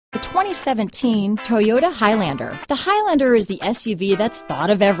2017 Toyota Highlander. The Highlander is the SUV that's thought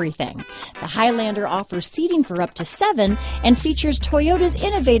of everything. The Highlander offers seating for up to 7 and features Toyota's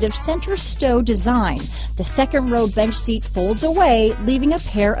innovative center stow design. The second row bench seat folds away, leaving a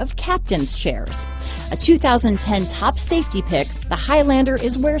pair of captain's chairs. A 2010 top safety pick, the Highlander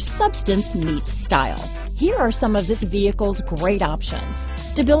is where substance meets style. Here are some of this vehicle's great options: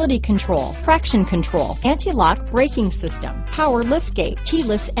 stability control, traction control, anti-lock braking system, power liftgate,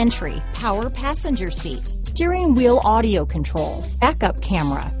 keyless entry, power passenger seat, steering wheel audio controls, backup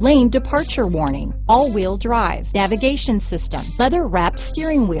camera, lane departure warning, all-wheel drive, navigation system, leather-wrapped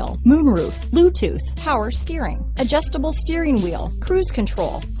steering wheel, moonroof, Bluetooth, power steering, adjustable steering wheel, cruise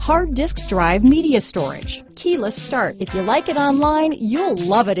control, hard disk drive media storage, keyless start. If you like it online, you'll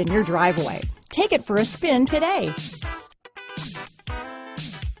love it in your driveway. Take it for a spin today.